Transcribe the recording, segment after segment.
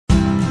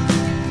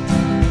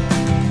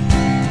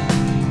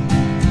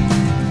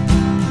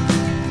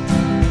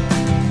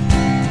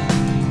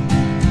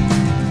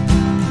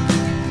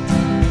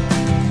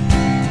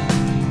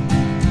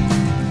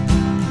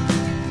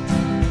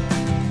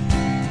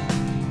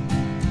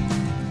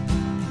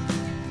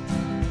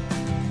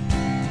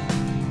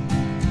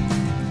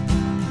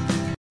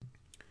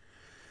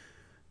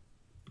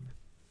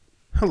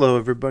Hello,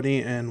 everybody,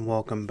 and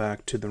welcome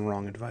back to the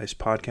Wrong Advice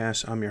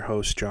Podcast. I'm your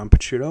host, John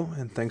Picciuto,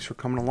 and thanks for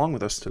coming along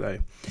with us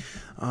today.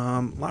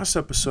 Last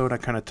episode, I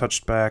kind of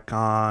touched back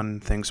on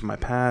things in my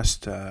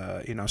past,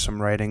 some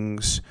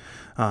writings,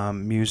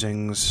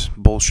 musings,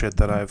 bullshit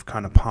that I've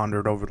kind of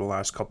pondered over the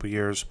last couple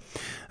years.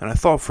 And I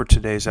thought for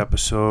today's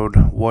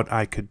episode, what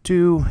I could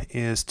do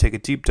is take a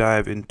deep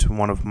dive into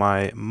one of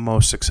my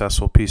most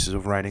successful pieces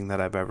of writing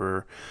that I've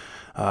ever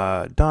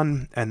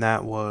done, and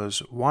that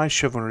was Why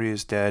Chivalry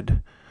is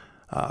Dead.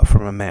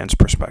 From a man's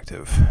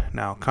perspective.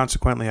 Now,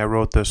 consequently, I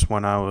wrote this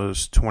when I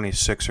was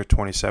 26 or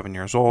 27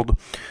 years old,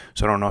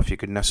 so I don't know if you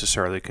could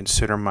necessarily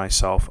consider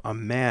myself a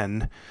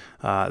man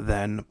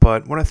then,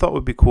 but what I thought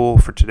would be cool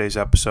for today's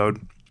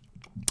episode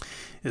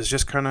is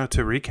just kind of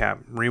to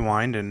recap,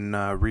 rewind, and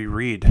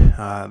reread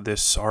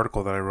this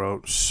article that I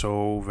wrote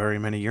so very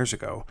many years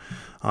ago.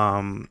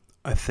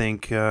 I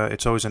think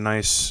it's always a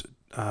nice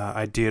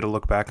idea to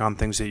look back on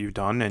things that you've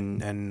done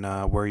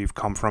and where you've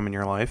come from in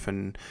your life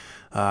and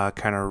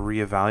kind of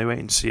reevaluate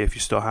and see if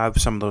you still have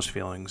some of those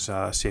feelings,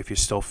 see if you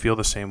still feel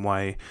the same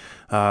way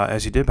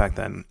as you did back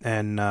then.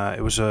 And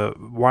it was a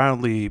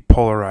wildly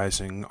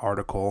polarizing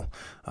article,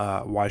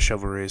 Why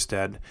Chivalry is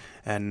Dead.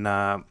 And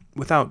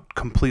without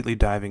completely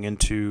diving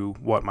into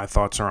what my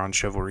thoughts are on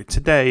chivalry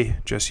today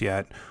just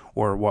yet,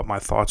 or what my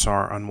thoughts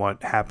are on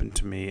what happened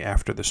to me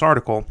after this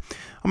article,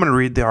 I'm going to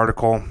read the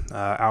article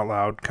out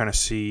loud, kind of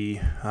see,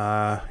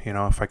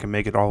 if I can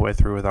make it all the way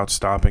through without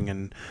stopping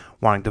and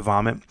wanting to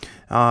vomit,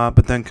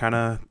 but then kind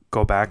of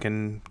go back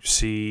and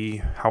see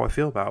how I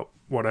feel about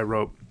what I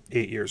wrote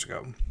 8 years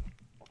ago.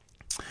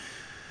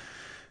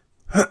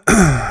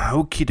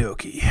 Okie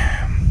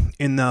dokie.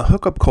 In the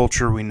hookup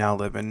culture we now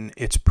live in,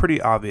 it's pretty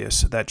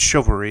obvious that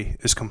chivalry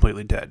is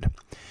completely dead.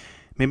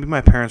 Maybe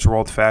my parents were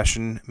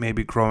old-fashioned,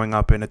 maybe growing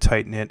up in a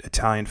tight-knit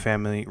Italian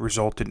family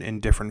resulted in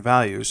different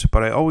values,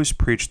 but I always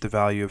preached the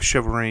value of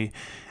chivalry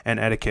and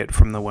etiquette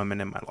from the women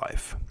in my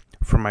life.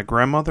 From my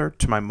grandmother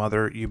to my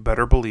mother, you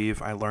better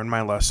believe I learned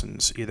my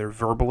lessons either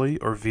verbally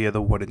or via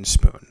the wooden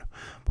spoon.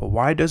 But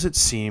why does it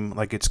seem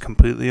like it's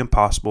completely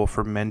impossible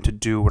for men to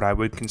do what I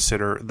would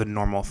consider the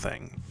normal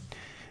thing?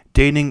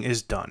 Dating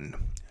is done.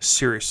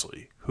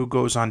 Seriously, who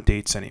goes on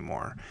dates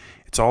anymore?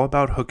 It's all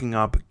about hooking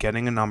up,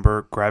 getting a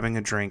number, grabbing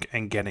a drink,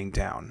 and getting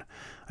down.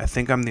 I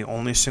think I'm the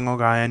only single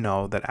guy I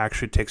know that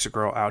actually takes a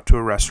girl out to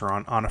a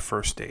restaurant on a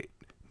first date.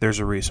 There's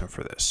a reason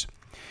for this.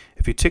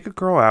 If you take a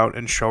girl out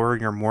and show her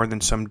you're more than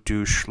some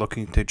douche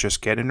looking to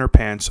just get in her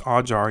pants,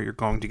 odds are you're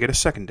going to get a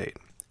second date,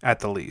 at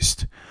the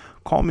least.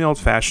 Call me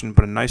old-fashioned,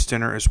 but a nice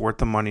dinner is worth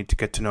the money to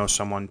get to know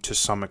someone to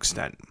some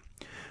extent.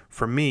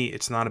 For me,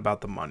 it's not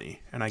about the money,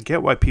 and I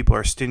get why people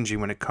are stingy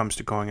when it comes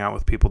to going out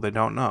with people they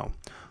don't know.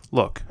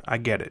 Look, I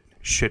get it.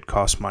 Shit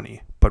costs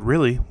money. But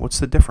really, what's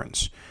the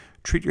difference?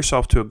 Treat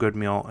yourself to a good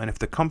meal, and if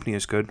the company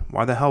is good,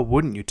 why the hell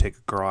wouldn't you take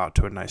a girl out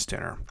to a nice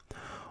dinner?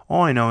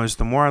 All I know is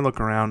the more I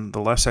look around,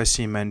 the less I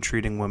see men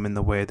treating women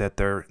the way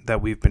that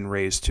we've been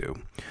raised to.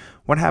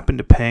 What happened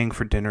to paying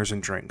for dinners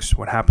and drinks?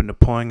 What happened to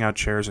pulling out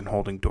chairs and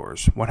holding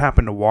doors? What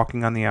happened to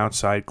walking on the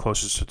outside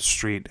closest to the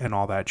street and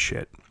all that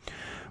shit?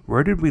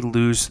 Where did we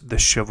lose the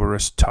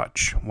chivalrous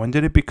touch? When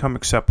did it become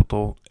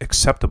acceptable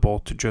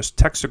to just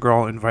text a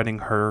girl inviting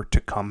her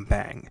to come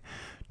bang?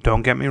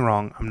 Don't get me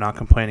wrong, I'm not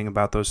complaining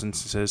about those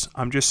instances.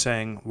 I'm just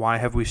saying, why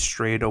have we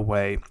strayed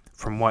away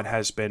from what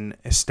has been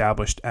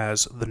established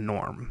as the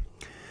norm?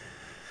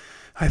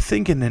 I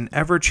think in an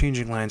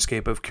ever-changing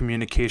landscape of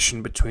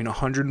communication between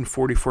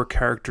 144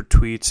 character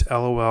tweets,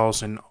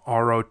 LOLs, and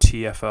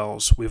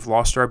ROTFLs, we've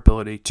lost our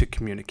ability to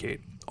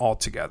communicate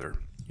altogether.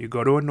 You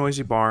go to a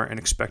noisy bar and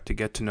expect to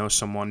get to know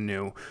someone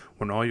new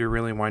when all you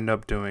really wind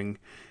up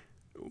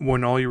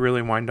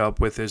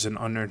with is an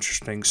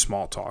uninteresting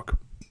small talk.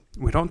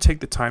 We don't take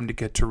the time to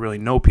get to really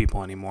know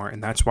people anymore,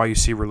 and that's why you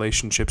see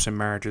relationships and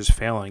marriages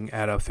failing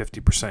at a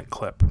 50%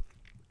 clip.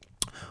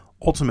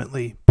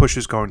 Ultimately, push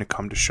is going to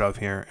come to shove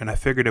here, and I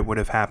figured it would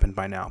have happened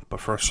by now,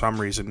 but for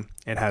some reason,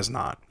 it has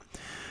not.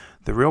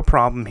 The real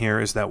problem here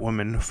is that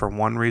women, for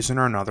one reason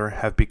or another,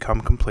 have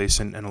become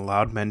complacent and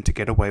allowed men to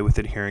get away with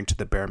adhering to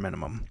the bare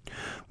minimum.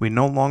 We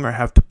no longer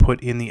have to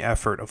put in the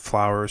effort of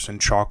flowers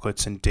and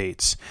chocolates and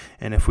dates,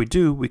 and if we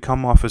do, we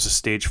come off as a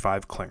stage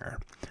 5 clinger.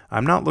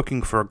 I'm not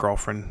looking for a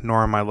girlfriend,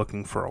 nor am I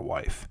looking for a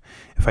wife.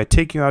 If I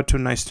take you out to a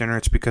nice dinner,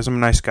 it's because I'm a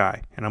nice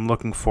guy, and I'm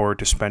looking forward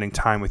to spending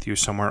time with you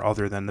somewhere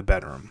other than the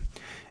bedroom.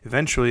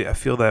 Eventually, I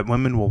feel that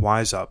women will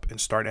wise up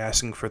and start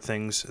asking for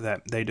things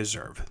that they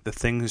deserve, the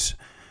things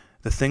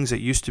that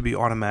used to be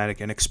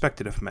automatic and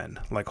expected of men,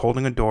 like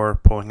holding a door,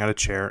 pulling out a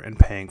chair, and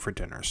paying for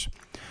dinners.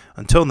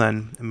 Until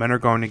then, men are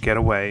going to get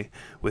away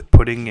with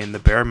putting in the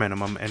bare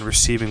minimum and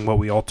receiving what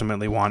we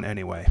ultimately want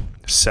anyway,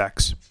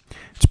 sex.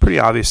 It's pretty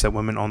obvious that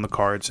women own the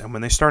cards, and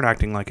when they start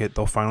acting like it,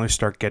 they'll finally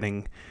start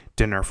getting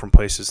dinner from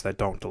places that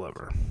don't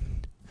deliver.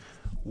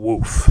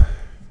 Woof.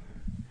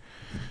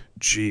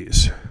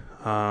 Jeez.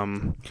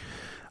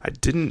 I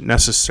didn't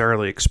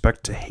necessarily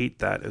expect to hate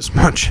that as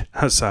much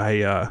as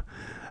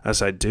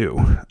I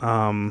do.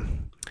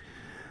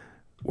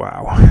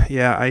 Wow.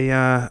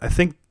 Yeah, I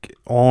think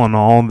all in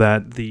all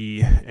that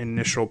the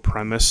initial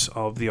premise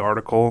of the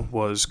article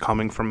was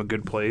coming from a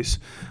good place.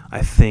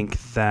 I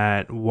think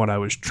that what I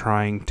was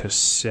trying to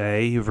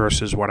say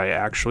versus what I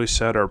actually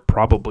said are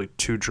probably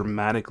two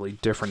dramatically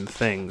different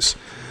things.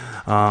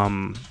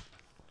 Um,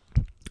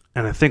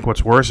 and I think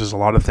what's worse is a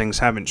lot of things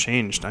haven't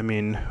changed. I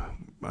mean,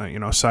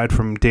 aside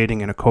from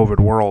dating in a COVID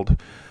world,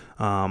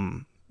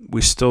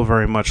 we still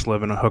very much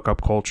live in a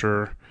hookup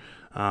culture.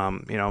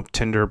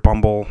 Tinder,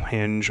 Bumble,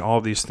 Hinge, all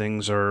of these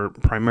things are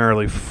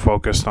primarily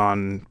focused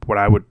on what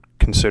I would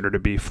consider to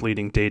be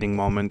fleeting dating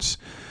moments.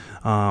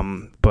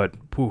 But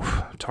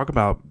talk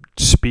about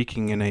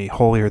speaking in a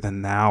holier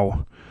than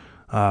thou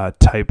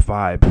type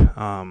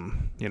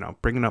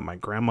vibe. Bringing up my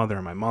grandmother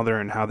and my mother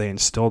and how they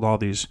instilled all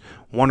these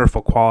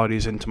wonderful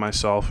qualities into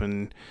myself.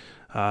 And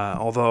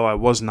although I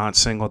was not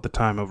single at the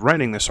time of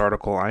writing this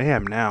article, I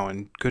am now.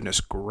 And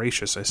goodness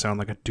gracious, I sound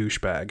like a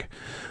douchebag.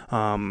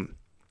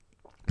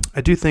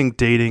 I do think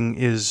dating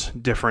is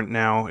different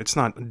now. It's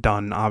not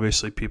done.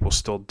 Obviously, people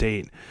still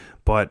date.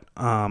 But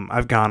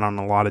I've gone on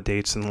a lot of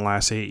dates in the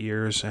last 8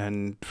 years.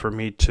 And for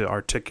me to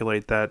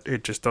articulate that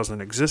it just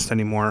doesn't exist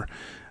anymore,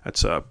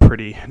 that's a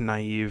pretty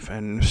naive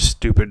and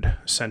stupid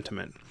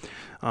sentiment.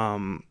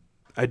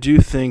 I do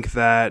think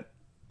that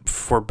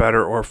for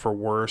better or for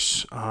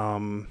worse,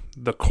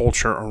 the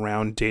culture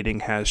around dating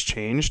has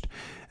changed.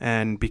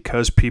 And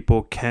because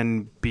people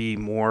can be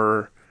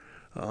more,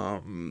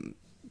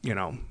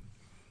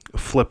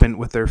 flippant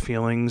with their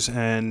feelings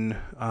and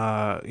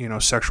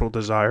sexual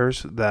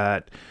desires,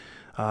 that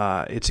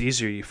it's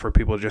easier for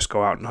people to just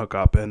go out and hook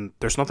up, and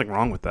there's nothing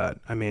wrong with that.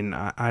 I mean,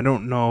 I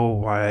don't know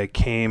why I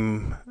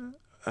came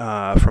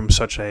from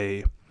such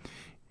a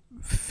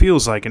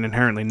feels like an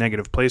inherently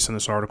negative place in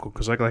this article,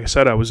 because like I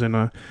said, I was in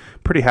a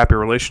pretty happy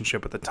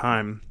relationship at the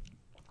time,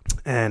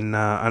 and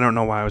I don't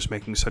know why I was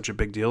making such a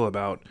big deal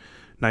about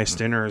nice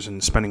dinners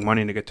and spending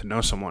money to get to know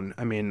someone.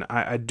 I mean,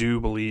 I do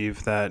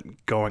believe that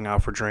going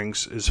out for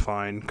drinks is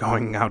fine.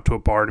 Going out to a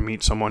bar to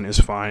meet someone is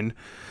fine.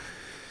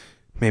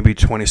 Maybe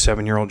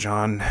 27-year-old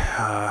John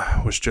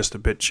was just a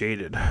bit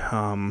jaded.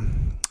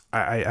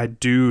 I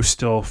do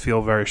still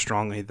feel very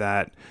strongly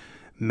that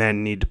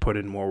men need to put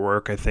in more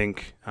work. I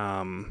think,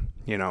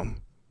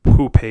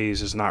 who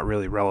pays is not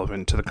really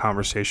relevant to the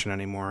conversation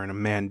anymore, and a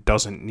man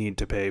doesn't need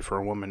to pay for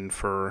a woman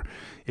for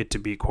it to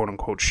be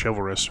quote-unquote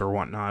chivalrous or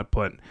whatnot.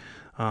 But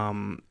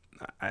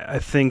I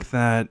think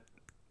that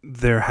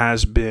there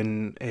has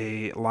been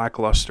a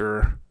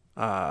lackluster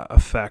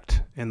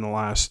effect in the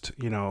last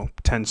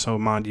 10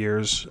 some odd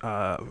years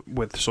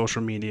with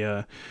social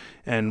media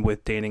and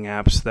with dating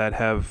apps that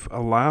have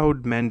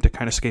allowed men to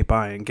kind of skate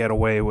by and get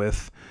away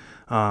with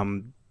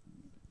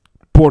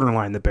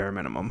borderline the bare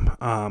minimum.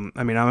 I'm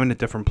in a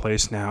different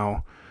place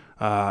now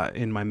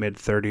in my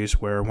mid-30s,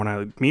 where when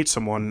I meet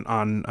someone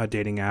on a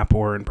dating app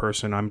or in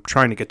person, I'm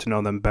trying to get to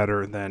know them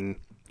better than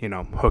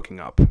hooking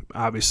up.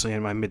 Obviously,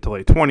 in my mid to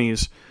late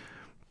 20s,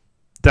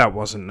 that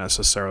wasn't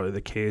necessarily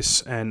the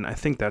case, and I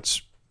think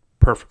that's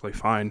perfectly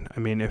fine. I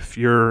mean, if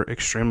you're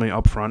extremely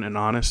upfront and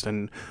honest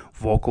and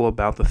vocal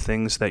about the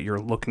things that you're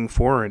looking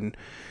for and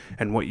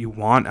what you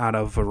want out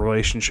of a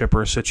relationship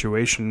or a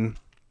situation,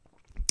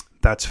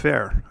 that's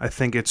fair. I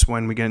think it's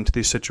when we get into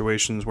these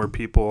situations where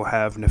people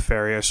have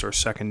nefarious or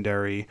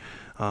secondary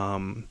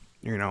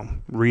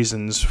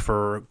reasons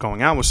for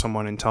going out with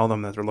someone and tell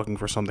them that they're looking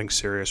for something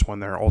serious when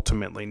they're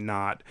ultimately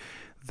not,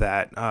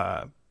 that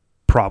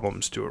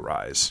problems do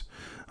arise.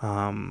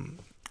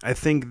 I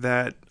think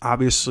that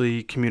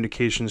obviously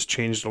communications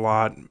changed a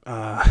lot,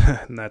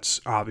 and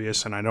that's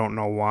obvious, and I don't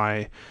know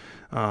why,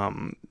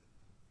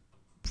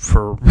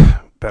 for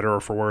better or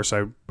for worse,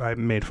 I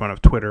made fun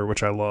of Twitter,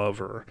 which I love,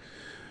 or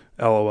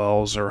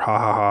LOLs or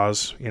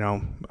ha-ha-has.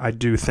 I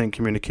do think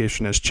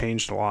communication has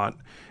changed a lot,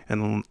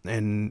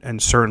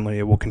 and certainly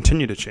it will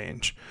continue to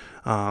change.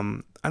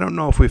 I don't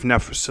know if we've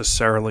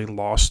necessarily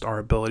lost our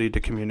ability to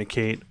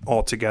communicate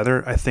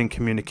altogether. I think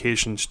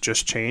communication's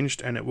just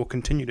changed, and it will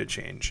continue to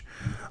change.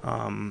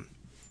 I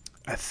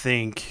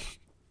think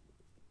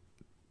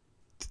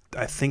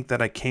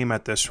that I came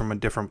at this from a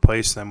different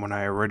place than when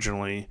I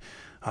originally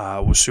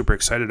was super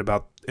excited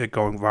about it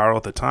going viral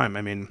at the time.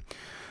 I mean,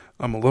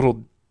 I'm a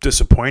little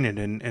disappointed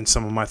in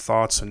some of my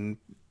thoughts, and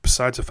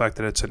besides the fact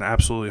that it's an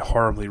absolutely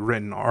horribly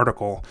written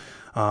article,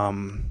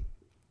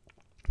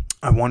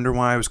 I wonder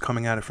why I was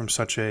coming at it from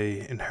such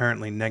a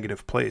inherently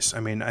negative place.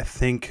 I mean, I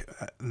think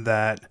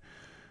that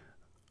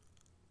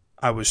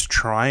I was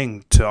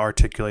trying to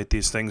articulate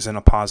these things in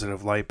a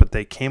positive light, but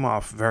they came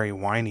off very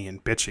whiny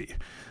and bitchy.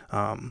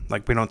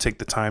 Like we don't take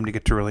the time to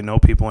get to really know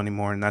people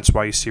anymore, and that's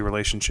why you see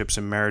relationships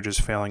and marriages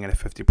failing at a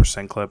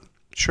 50% clip.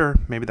 Sure,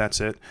 maybe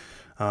that's it.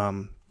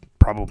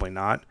 Probably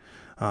not.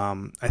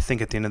 I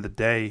think at the end of the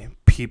day,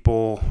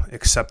 people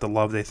accept the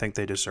love they think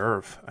they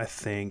deserve. I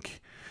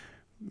think,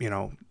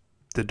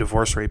 the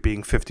divorce rate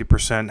being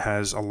 50%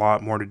 has a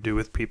lot more to do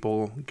with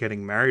people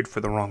getting married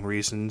for the wrong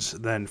reasons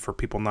than for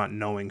people not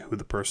knowing who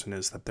the person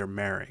is that they're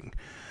marrying.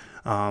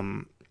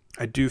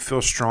 I do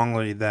feel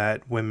strongly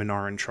that women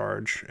are in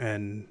charge,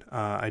 and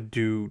I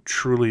do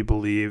truly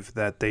believe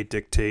that they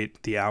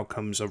dictate the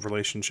outcomes of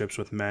relationships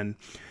with men.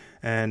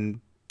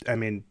 And I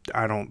mean,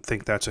 I don't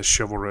think that's a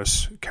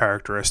chivalrous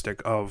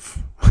characteristic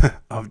of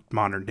of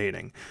modern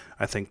dating.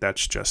 I think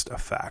that's just a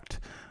fact.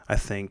 I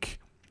think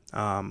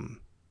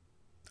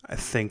I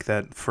think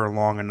that for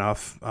long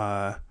enough,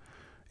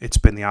 it's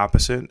been the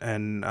opposite,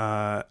 and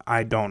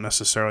I don't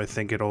necessarily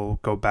think it'll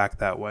go back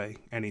that way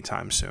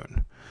anytime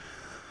soon.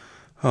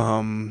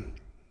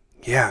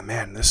 Yeah,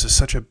 man, this is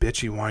such a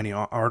bitchy, whiny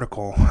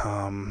article.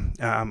 I'm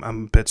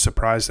a bit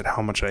surprised at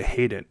how much I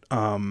hate it.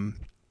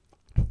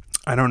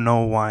 I don't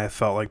know why I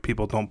felt like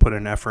people don't put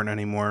in effort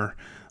anymore.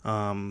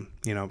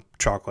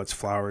 Chocolates,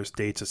 flowers,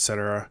 dates,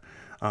 etc.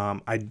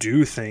 I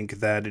do think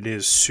that it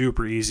is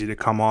super easy to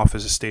come off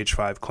as a stage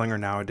 5 clinger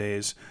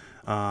nowadays.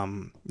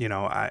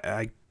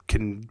 I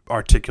can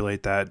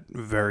articulate that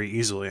very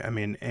easily. I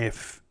mean,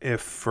 if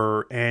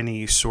for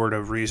any sort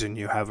of reason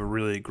you have a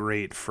really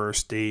great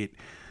first date,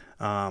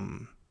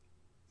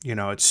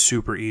 it's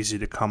super easy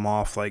to come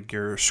off like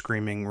you're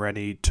screaming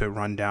ready to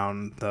run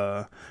down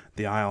the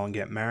aisle and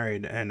get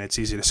married, and it's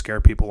easy to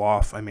scare people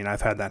off. I mean,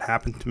 I've had that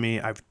happen to me.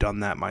 I've done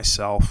that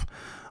myself.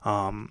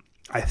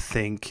 I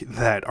think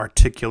that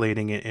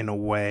articulating it in a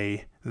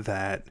way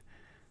that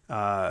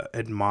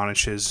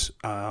admonishes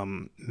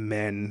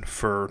men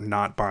for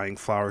not buying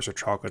flowers or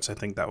chocolates, I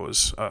think that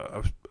was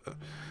a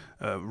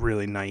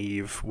really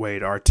naive way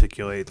to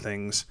articulate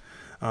things.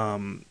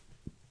 I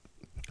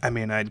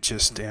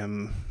just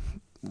am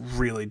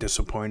really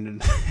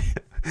disappointed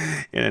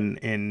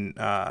in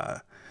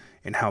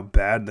how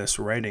bad this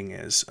writing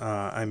is.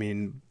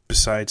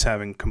 Besides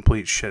having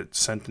complete shit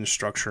sentence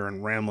structure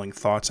and rambling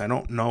thoughts, I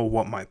don't know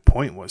what my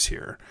point was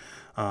here.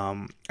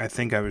 I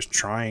think I was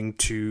trying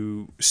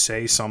to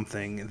say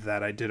something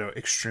that I did an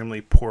extremely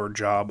poor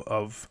job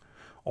of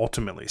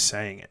ultimately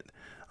saying it.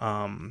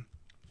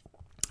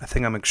 I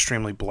think I'm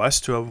extremely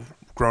blessed to have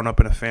grown up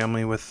in a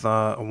family with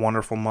a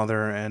wonderful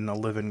mother and a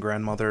live-in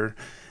grandmother,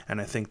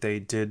 and I think they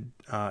did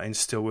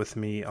instill with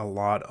me a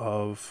lot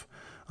of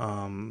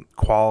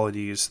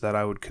qualities that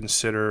I would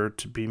consider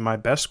to be my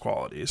best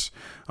qualities.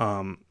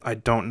 I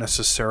don't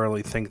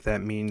necessarily think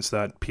that means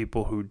that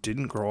people who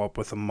didn't grow up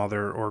with a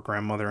mother or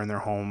grandmother in their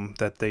home,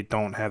 that they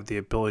don't have the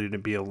ability to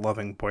be a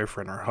loving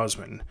boyfriend or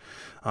husband.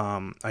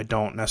 I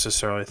don't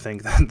necessarily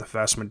think that the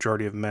vast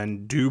majority of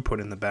men do put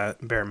in the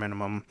bare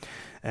minimum,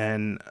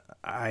 and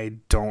I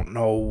don't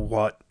know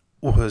what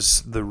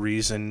was the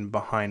reason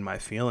behind my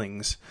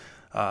feelings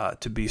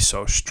to be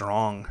so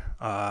strong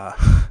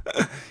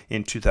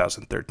in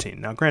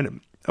 2013. Now, granted,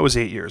 that was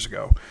 8 years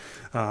ago.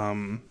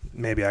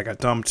 Maybe I got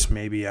dumped.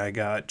 Maybe I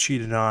got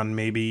cheated on.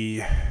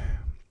 Maybe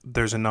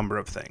there's a number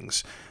of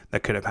things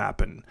that could have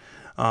happened.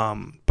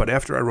 But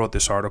after I wrote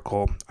this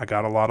article, I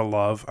got a lot of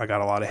love. I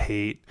got a lot of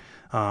hate.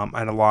 I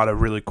had a lot of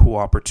really cool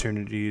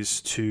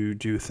opportunities to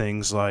do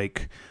things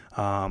like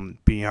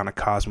be on a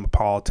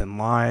Cosmopolitan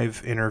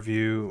Live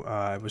interview.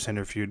 I was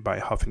interviewed by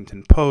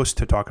Huffington Post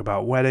to talk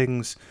about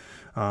weddings.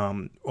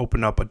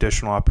 Open up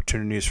additional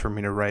opportunities for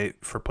me to write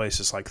for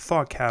places like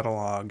Thought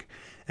Catalog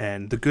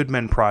and the Good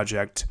Men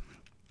Project.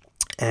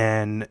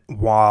 And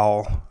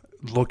while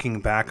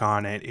looking back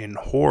on it in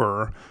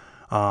horror,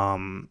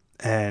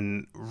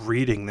 and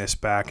reading this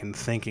back and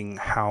thinking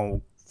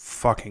how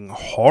fucking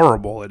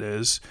horrible it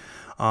is,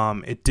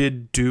 it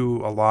did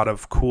do a lot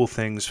of cool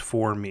things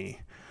for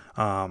me.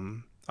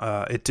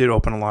 It did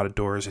open a lot of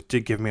doors. It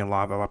did give me a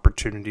lot of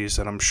opportunities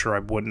that I'm sure I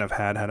wouldn't have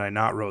had I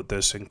not wrote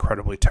this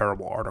incredibly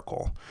terrible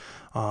article.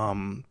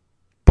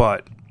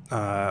 But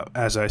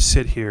as I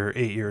sit here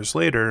 8 years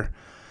later,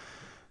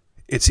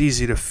 it's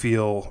easy to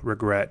feel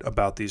regret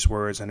about these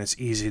words, and it's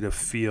easy to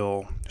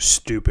feel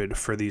stupid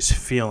for these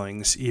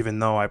feelings, even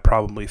though I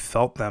probably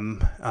felt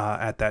them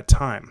at that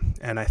time.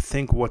 And I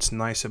think what's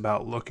nice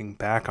about looking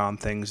back on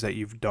things that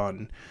you've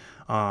done,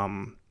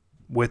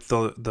 with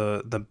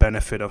the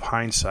benefit of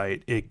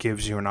hindsight, it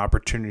gives you an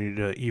opportunity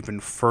to even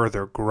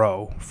further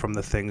grow from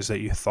the things that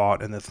you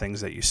thought and the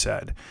things that you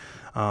said.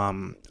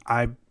 I'm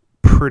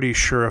pretty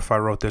sure if I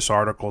wrote this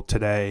article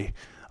today,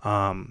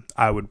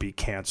 I would be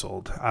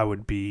canceled. I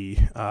would be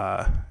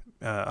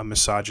a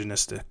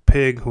misogynistic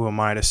pig. Who am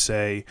I to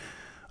say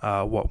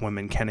what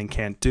women can and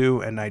can't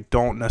do? And I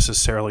don't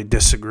necessarily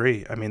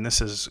disagree. I mean,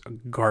 this is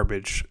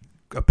garbage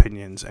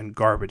opinions and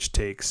garbage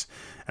takes.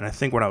 And I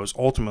think what I was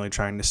ultimately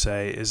trying to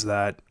say is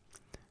that,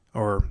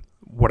 or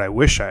what I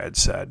wish I had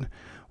said,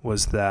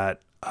 was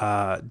that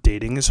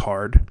dating is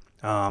hard.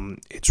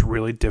 It's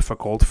really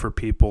difficult for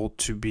people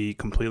to be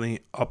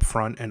completely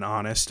upfront and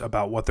honest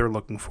about what they're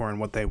looking for and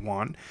what they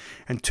want.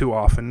 And too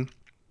often,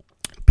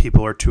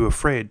 people are too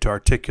afraid to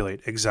articulate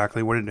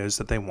exactly what it is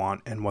that they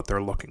want and what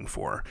they're looking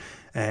for.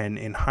 And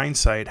in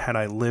hindsight, had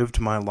I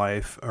lived my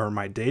life or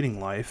my dating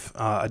life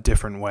a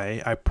different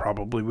way, I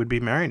probably would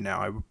be married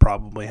now. I would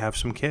probably have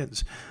some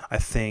kids. I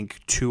think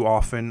too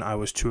often I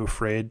was too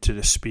afraid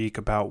to speak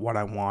about what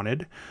I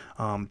wanted.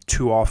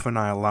 Too often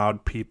I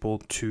allowed people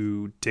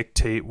to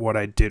dictate what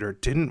I did or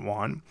didn't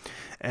want.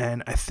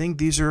 And I think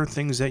these are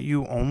things that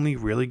you only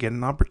really get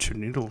an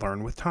opportunity to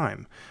learn with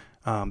time.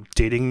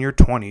 Dating in your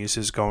 20s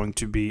is going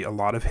to be a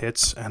lot of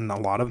hits and a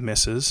lot of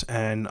misses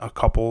and a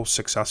couple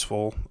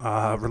successful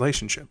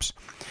relationships.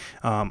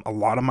 A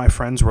lot of my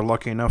friends were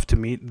lucky enough to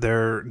meet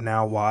their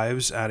now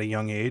wives at a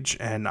young age,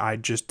 and I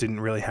just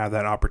didn't really have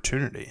that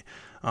opportunity.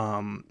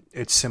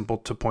 It's simple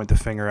to point the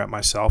finger at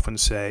myself and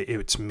say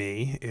it's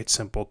me. It's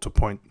simple to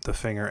point the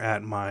finger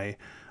at my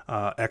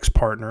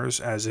ex-partners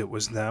as it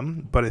was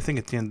them. But I think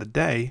at the end of the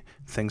day,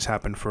 things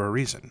happen for a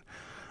reason.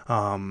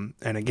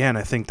 And again,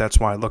 I think that's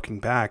why looking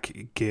back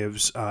it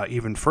gives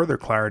even further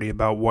clarity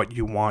about what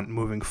you want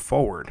moving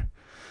forward.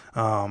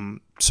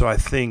 So I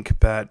think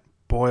that,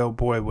 boy, oh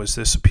boy, was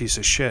this a piece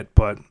of shit.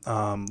 But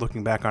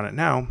looking back on it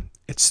now,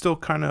 it's still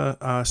kind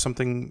of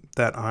something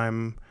that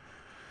I'm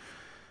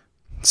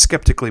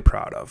skeptically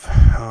proud of.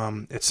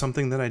 It's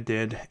something that I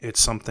did. It's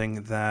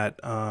something that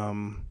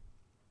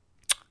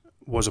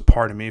was a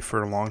part of me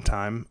for a long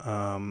time,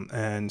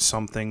 and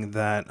something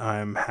that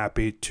I'm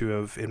happy to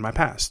have in my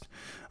past.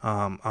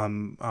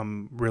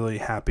 I'm really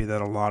happy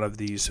that a lot of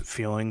these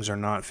feelings are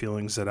not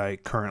feelings that I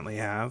currently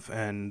have,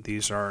 and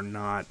these are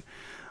not,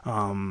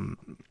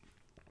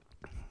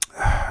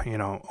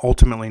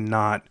 ultimately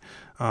not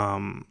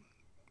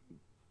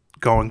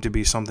going to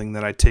be something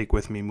that I take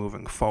with me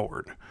moving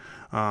forward.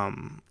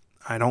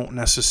 I don't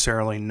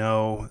necessarily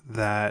know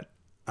that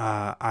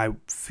I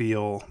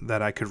feel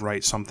that I could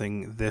write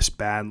something this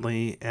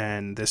badly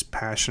and this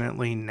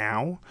passionately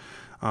now.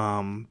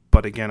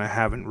 But again, I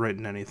haven't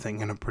written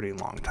anything in a pretty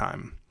long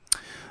time.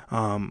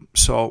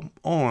 So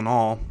all in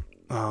all,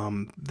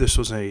 this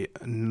was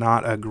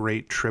not a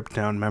great trip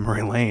down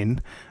memory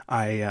lane.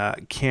 I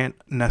can't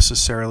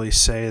necessarily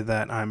say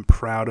that I'm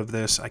proud of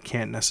this. I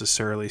can't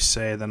necessarily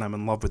say that I'm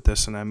in love with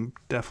this, and I'm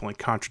definitely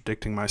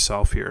contradicting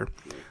myself here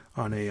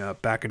on a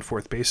back and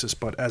forth basis.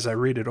 But as I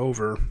read it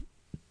over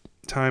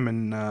time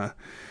and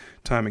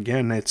time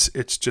again,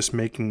 it's just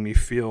making me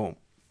feel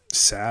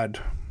sad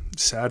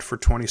for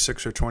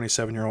 26 or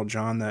 27-year-old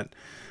John that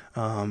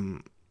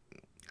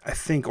I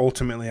think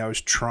ultimately I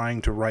was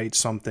trying to write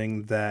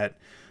something that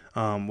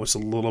was a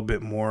little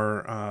bit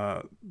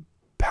more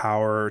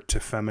power to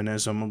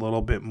feminism, a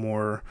little bit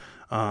more,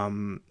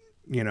 more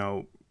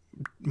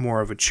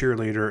of a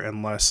cheerleader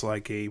and less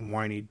like a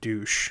whiny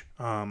douche,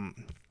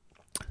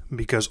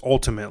 because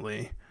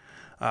ultimately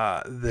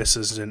this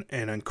is an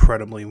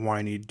incredibly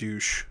whiny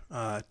douche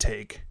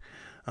take.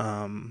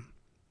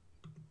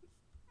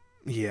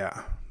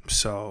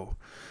 So,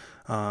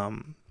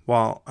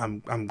 while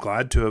I'm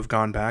glad to have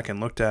gone back and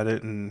looked at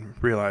it and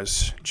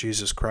realized,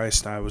 Jesus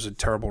Christ, I was a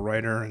terrible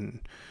writer, and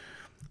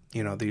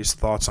these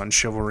thoughts on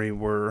chivalry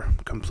were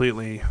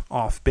completely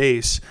off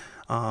base.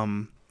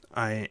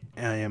 I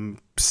am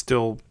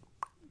still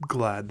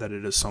glad that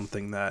it is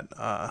something that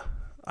I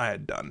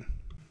had done.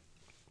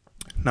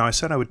 Now, I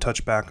said I would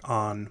touch back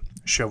on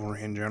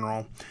chivalry in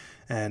general,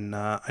 and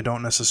I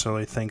don't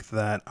necessarily think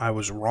that I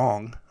was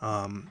wrong.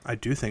 I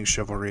do think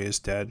chivalry is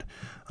dead.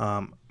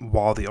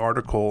 While the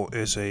article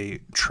is a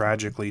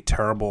tragically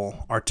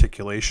terrible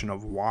articulation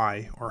of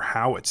why or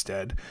how it's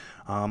dead,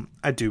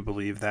 I do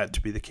believe that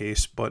to be the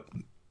case, but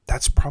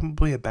that's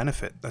probably a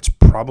benefit. That's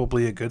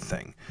probably a good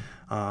thing.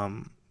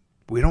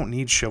 We don't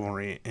need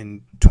chivalry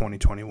in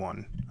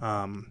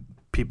 2021.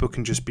 People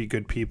can just be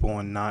good people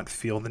and not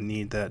feel the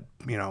need that,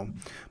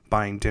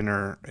 buying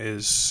dinner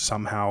is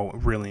somehow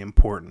really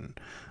important.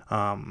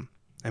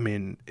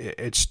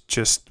 It's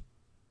just,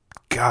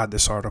 God,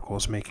 this article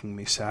is making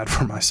me sad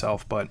for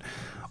myself. But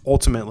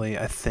ultimately,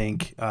 I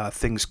think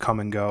things come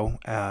and go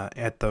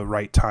at the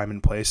right time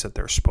and place that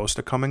they're supposed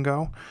to come and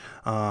go.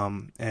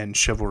 And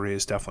chivalry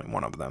is definitely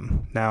one of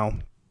them. Now,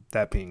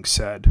 that being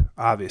said,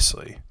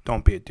 obviously,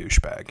 don't be a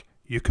douchebag.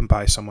 You can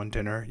buy someone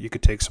dinner. You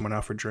could take someone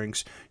out for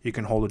drinks. You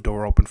can hold a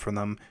door open for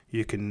them.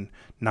 You can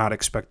not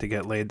expect to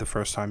get laid the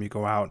first time you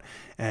go out.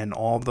 And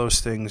all of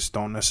those things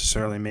don't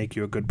necessarily make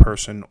you a good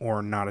person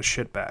or not a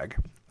shitbag.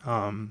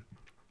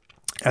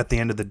 At the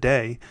end of the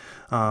day,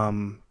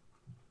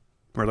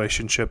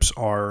 relationships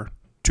are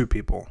two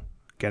people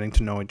getting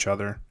to know each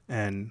other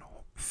and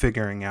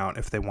figuring out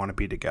if they want to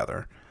be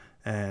together.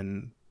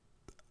 And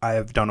I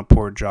have done a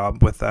poor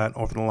job with that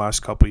over the last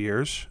couple of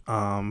years,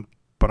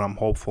 but I'm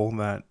hopeful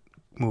that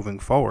moving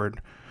forward,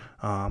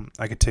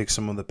 I could take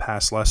some of the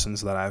past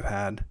lessons that I've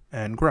had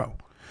and grow.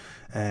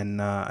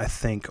 And I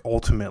think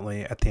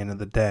ultimately, at the end of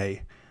the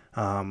day,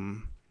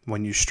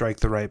 when you strike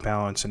the right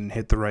balance and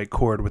hit the right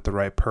chord with the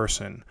right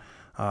person,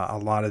 a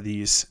lot of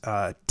these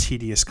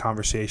tedious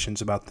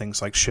conversations about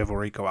things like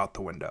chivalry go out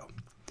the window.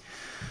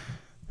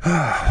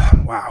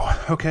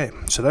 Wow. Okay,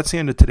 so that's the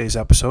end of today's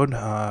episode.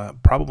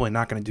 Probably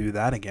not going to do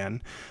that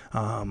again.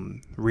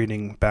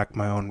 Reading back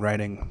my own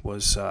writing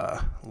was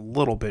a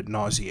little bit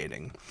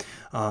nauseating.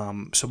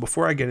 So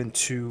before I get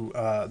into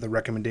the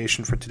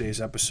recommendation for today's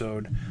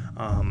episode,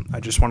 I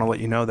just want to let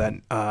you know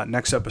that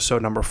next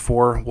episode, number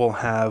 4, we'll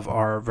have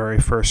our very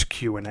first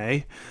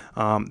Q&A.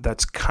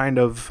 That's kind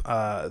of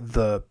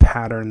the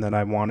pattern that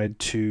I wanted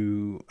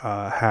to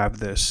have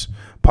this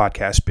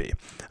podcast be.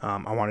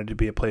 I wanted to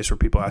be a place where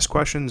people ask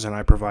questions and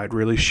I provide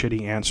really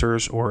shitty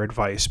answers or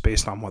advice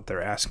based on what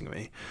they're asking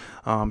me.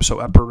 So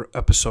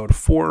episode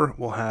 4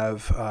 will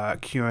have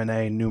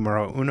Q&A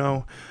numero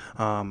uno.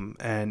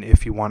 And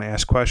if you want to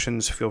ask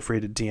questions, feel free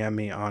to DM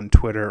me on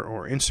Twitter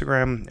or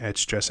Instagram.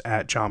 It's just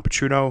at John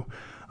Pachuto.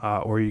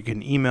 Or you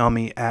can email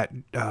me at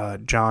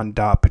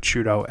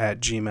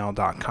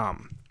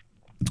john.pachuto@gmail.com.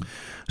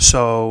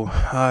 So,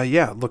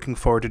 looking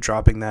forward to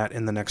dropping that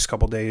in the next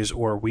couple days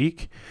or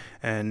week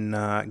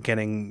and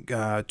getting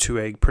to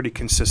a pretty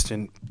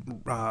consistent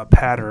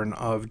pattern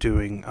of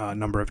doing a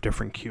number of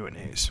different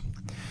Q&As.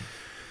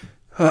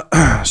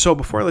 So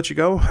before I let you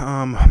go,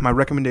 my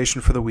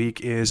recommendation for the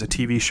week is a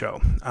TV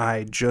show.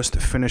 I just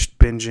finished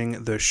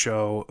binging the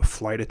show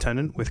Flight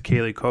Attendant with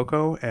Kaylee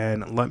Cuoco,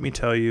 and let me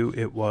tell you,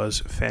 it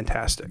was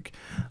fantastic.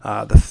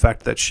 The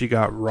fact that she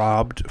got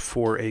robbed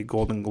for a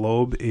Golden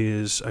Globe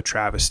is a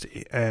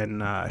travesty,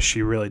 and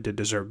she really did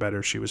deserve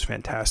better. She was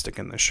fantastic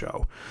in this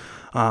show.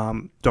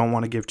 Don't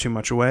want to give too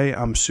much away.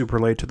 I'm super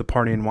late to the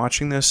party in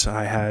watching this.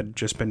 I had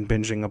just been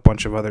binging a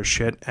bunch of other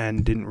shit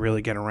and didn't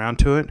really get around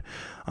to it.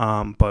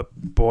 But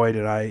boy,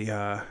 did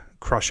I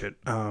crush it.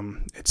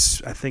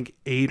 It's, I think,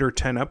 8 or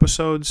 10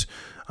 episodes.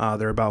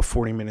 They're about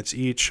 40 minutes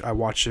each. I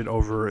watched it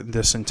over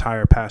this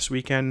entire past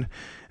weekend,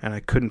 and I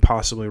couldn't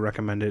possibly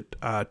recommend it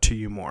to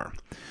you more.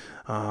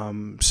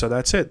 So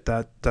that's it.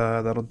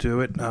 That'll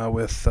do it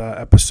with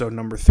episode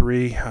number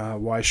 3,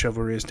 Why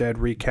Chivalry is Dead,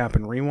 Recap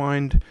and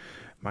Rewind.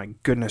 My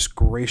goodness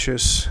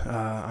gracious,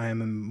 I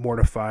am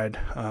mortified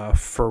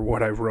for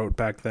what I wrote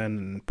back then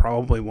and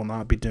probably will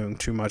not be doing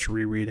too much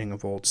rereading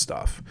of old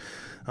stuff.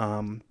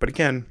 But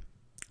again,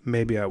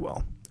 maybe I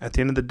will. At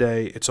the end of the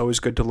day, it's always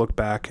good to look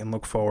back and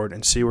look forward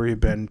and see where you've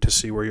been to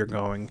see where you're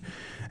going.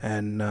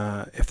 And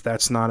if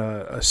that's not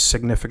a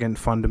significant,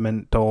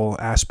 fundamental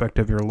aspect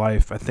of your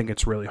life, I think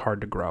it's really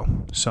hard to grow.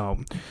 So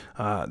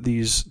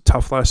these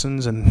tough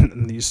lessons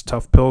and these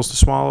tough pills to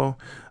swallow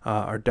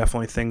are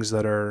definitely things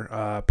that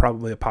are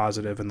probably a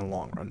positive in the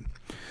long run.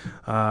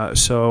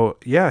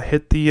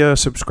 Hit the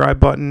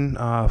subscribe button,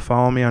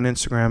 follow me on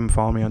Instagram,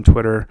 follow me on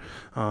Twitter,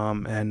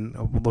 and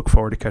we'll look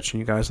forward to catching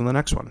you guys on the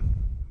next one.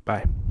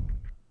 Bye.